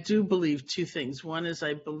 But I do believe two things. One is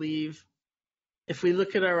I believe if we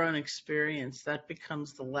look at our own experience, that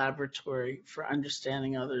becomes the laboratory for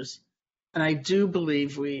understanding others. And I do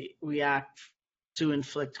believe we act to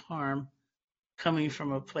inflict harm coming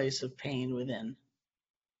from a place of pain within,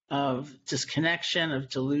 of disconnection, of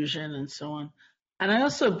delusion, and so on. And I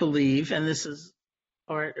also believe, and this is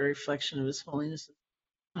a reflection of His Holiness'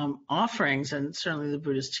 offerings, and certainly the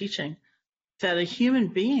Buddha's teaching, that a human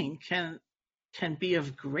being can be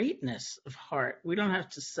of greatness of heart. We don't have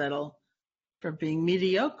to settle for being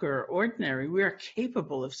mediocre or ordinary. We are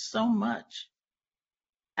capable of so much.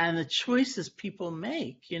 And the choices people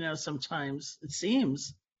make, sometimes it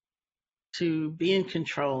seems to be in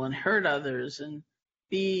control and hurt others and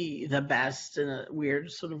be the best in a weird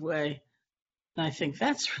sort of way. And I think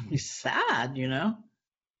that's really sad,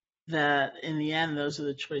 that in the end, those are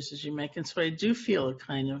the choices you make. And so I do feel a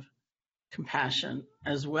kind of compassion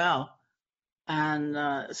as well.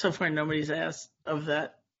 And so far, nobody's asked of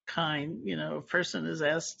that kind, a person is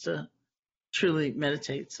asked to truly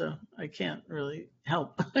meditate, so I can't really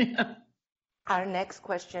help. Our next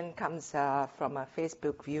question comes from a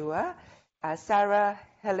Facebook viewer, Sarah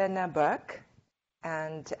Helena Burke.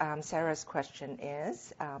 And Sarah's question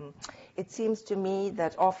is, it seems to me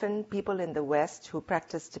that often people in the West who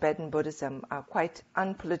practice Tibetan Buddhism are quite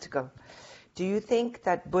unpolitical. Do you think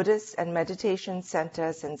that Buddhist and meditation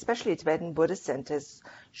centers, and especially Tibetan Buddhist centers,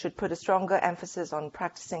 should put a stronger emphasis on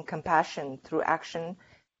practicing compassion through action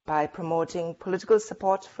by promoting political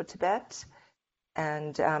support for Tibet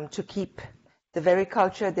and to keep the very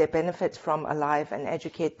culture they benefit from alive and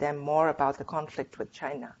educate them more about the conflict with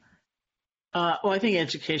China? Well, I think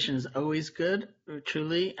education is always good,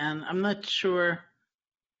 truly, and I'm not sure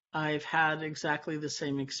I've had exactly the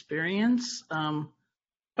same experience,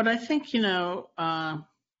 but I think, I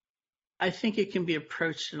think it can be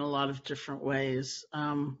approached in a lot of different ways.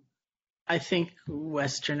 I think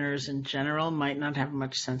Westerners in general might not have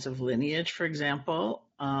much sense of lineage, for example,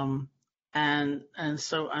 and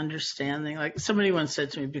so understanding, like somebody once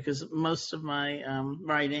said to me, because most of my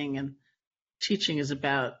writing and teaching is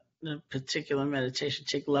about a particular meditation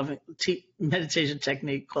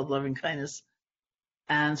technique called loving kindness.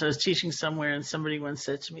 And so I was teaching somewhere and somebody once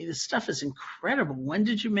said to me, this stuff is incredible. When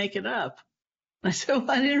did you make it up? And I said,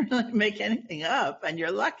 well, I didn't really make anything up, and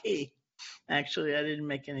you're lucky. Actually, I didn't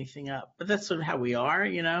make anything up. But that's sort of how we are,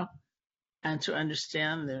 and to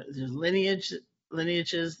understand there's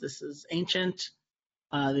lineages, this is ancient.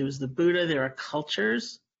 There was the Buddha. There are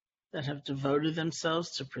cultures that have devoted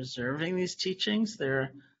themselves to preserving these teachings.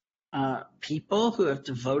 There are people who have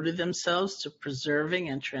devoted themselves to preserving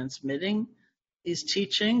and transmitting these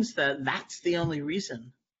teachings, that's the only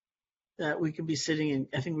reason that we could be sitting in,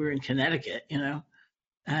 I think we were in Connecticut,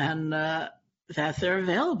 and that they're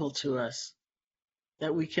available to us,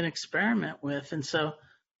 that we can experiment with. And so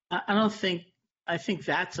I think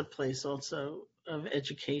that's a place also of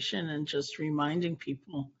education and just reminding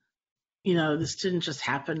people, this didn't just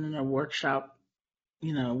happen in a workshop,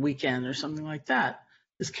 weekend or something like that.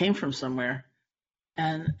 This came from somewhere.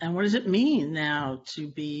 And what does it mean now to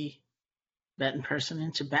be a Tibetan person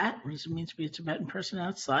in Tibet? What does it mean to be a Tibetan person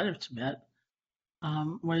outside of Tibet?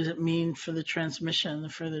 What does it mean for the transmission, the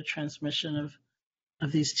further transmission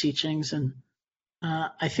of these teachings? And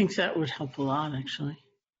I think that would help a lot, actually.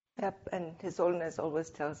 Yep, and His Holiness always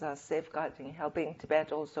tells us safeguarding, helping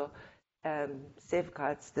Tibet also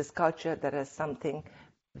safeguards this culture that has something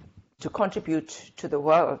to contribute to the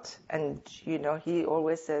world. And, he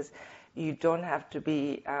always says, you don't have to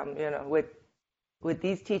be, with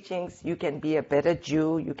these teachings, you can be a better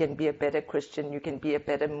Jew, you can be a better Christian, you can be a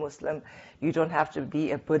better Muslim. You don't have to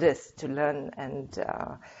be a Buddhist to learn and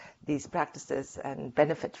these practices and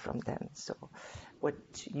benefit from them. So what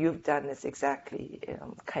you've done is exactly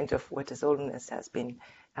kind of what His Holiness has been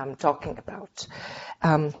talking about.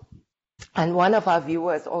 And one of our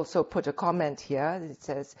viewers also put a comment here. It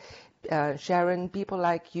says, Sharon, people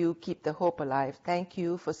like you keep the hope alive. Thank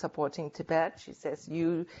you for supporting Tibet. She says,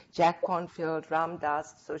 you, Jack Cornfield, Ram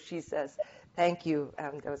Das. So she says, thank you.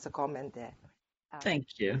 There was a comment there.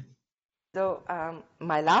 Thank you. So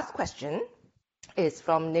my last question is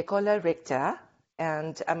from Nicola Richter.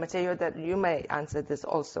 And Matteo, that you may answer this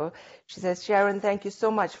also. She says, Sharon, thank you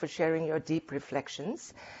so much for sharing your deep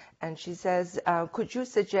reflections. And she says, could you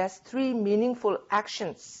suggest 3 meaningful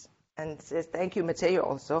actions, and says, thank you, Matteo,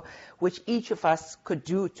 also, which each of us could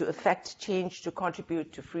do to affect change to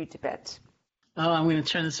contribute to free Tibet? Oh, I'm going to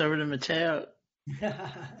turn this over to Matteo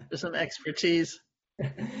for some expertise.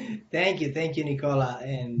 Thank you, Nicola.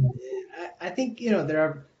 And I think,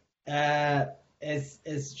 there are,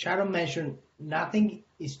 as Sharon mentioned, nothing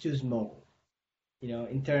is too small,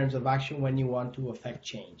 in terms of action when you want to affect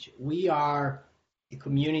change. We are a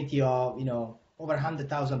community of, over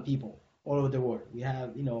 100,000 people all over the world. We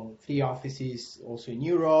have, 3 offices also in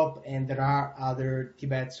Europe, and there are other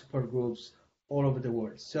Tibet support groups all over the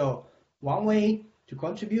world. So one way to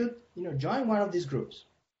contribute, join one of these groups,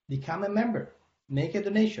 become a member, make a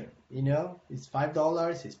donation, it's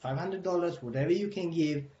 $5, it's $500, whatever you can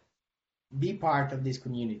give, be part of this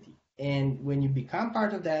community. And when you become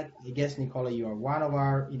part of that, I guess, Nicola, you are one of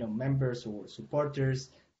our, members or supporters.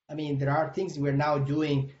 I mean, there are things we're now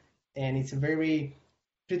doing, and it's a very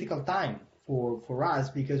critical time for us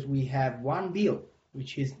because we have one bill,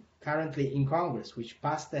 which is currently in Congress, which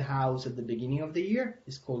passed the House at the beginning of the year.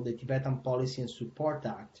 It's called the Tibetan Policy and Support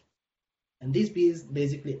Act. And this bill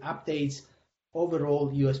basically updates overall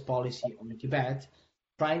U.S. policy on Tibet,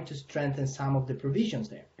 trying to strengthen some of the provisions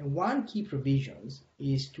there. And one key provision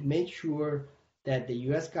is to make sure that the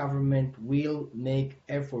U.S. government will make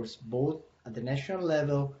efforts both at the national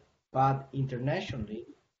level but internationally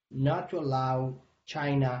not to allow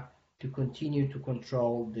China to continue to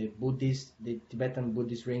control the Tibetan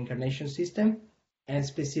Buddhist reincarnation system, and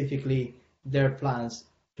specifically their plans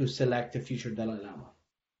to select the future Dalai Lama.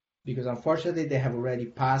 Because unfortunately, they have already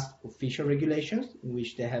passed official regulations in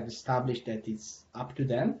which they have established that it's up to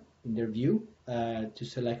them, in their view, to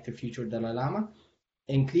select the future Dalai Lama.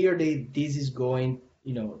 And clearly, this is going,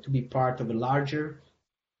 to be part of a larger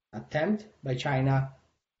attempt by China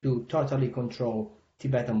to totally control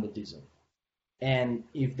Tibetan Buddhism. And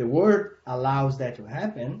if the world allows that to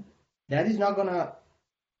happen, that is not going to,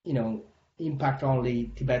 impact only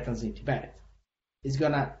Tibetans in Tibet. It's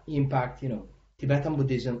going to impact, Tibetan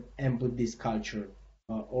Buddhism and Buddhist culture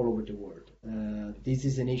all over the world. This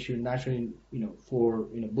is an issue naturally, for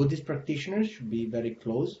Buddhist practitioners should be very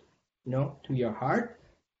close, to your heart.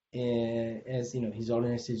 As His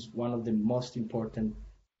Holiness is one of the most important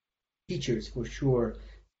teachers for sure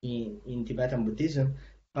in Tibetan Buddhism.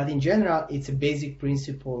 But in general, it's a basic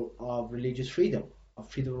principle of religious freedom, of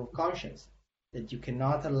freedom of conscience, that you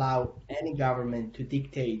cannot allow any government to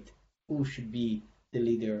dictate who should be the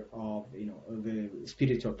leader of a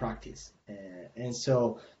spiritual practice. And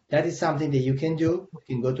so that is something that you can do. You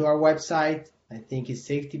can go to our website. I think it's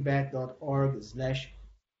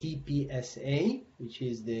safetibet.org/TPSA, which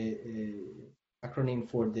is the acronym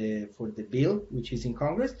for the bill, which is in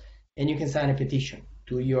Congress. And you can sign a petition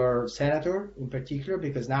to your senator in particular,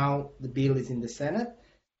 because now the bill is in the Senate.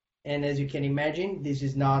 And as you can imagine, this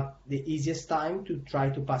is not the easiest time to try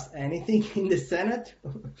to pass anything in the Senate.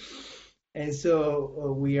 And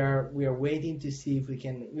so we are waiting to see if we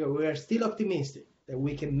can. We are still optimistic that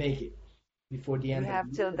we can make it before the end. We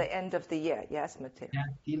have till the end of the year, yes, Matteo. Yeah,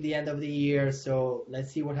 till the end of the year. So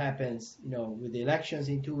let's see what happens. With the elections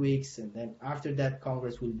in 2 weeks, and then after that,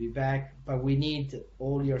 Congress will be back. But we need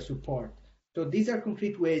all your support. So these are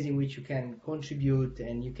concrete ways in which you can contribute,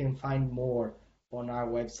 and you can find more on our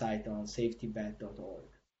website on safetibet.org.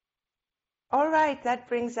 All right, that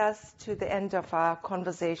brings us to the end of our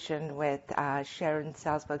conversation with Sharon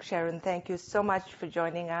Salzberg. Sharon, thank you so much for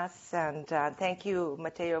joining us, and thank you,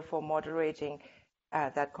 Matteo, for moderating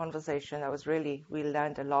that conversation. We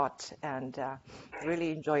learned a lot, and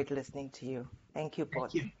really enjoyed listening to you. Thank you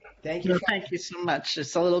both. Thank you. Thank you. Thank you so much.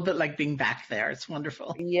 It's a little bit like being back there. It's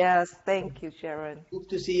wonderful. Yes, thank you, Sharon. Hope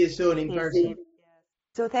to see you soon in person.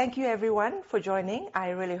 So thank you, everyone, for joining. I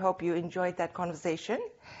really hope you enjoyed that conversation.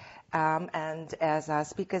 And as our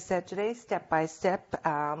speaker said today, step by step,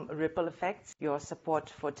 ripple effects, your support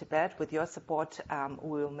for Tibet. With your support,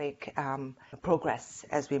 we will make progress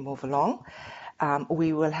as we move along.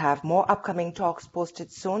 We will have more upcoming talks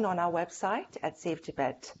posted soon on our website at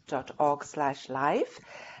savetibet.org/live.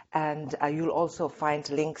 And you'll also find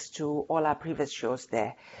links to all our previous shows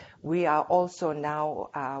there. We are also now,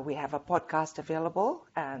 we have a podcast available,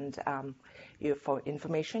 and for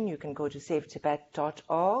information, you can go to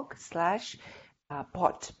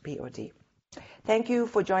savetibet.org/pod. Thank you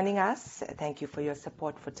for joining us. Thank you for your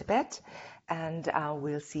support for Tibet, and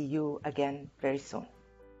we'll see you again very soon.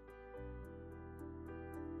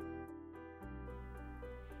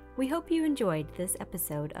 We hope you enjoyed this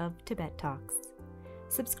episode of Tibet Talks.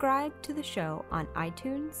 Subscribe to the show on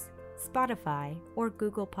iTunes, Spotify, or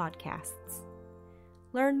Google Podcasts.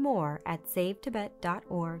 Learn more at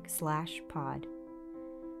savetibet.org/pod.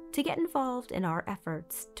 To get involved in our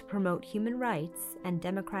efforts to promote human rights and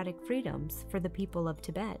democratic freedoms for the people of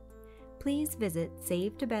Tibet, please visit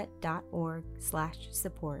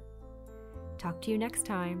savetibet.org/support. Talk to you next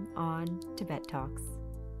time on Tibet Talks.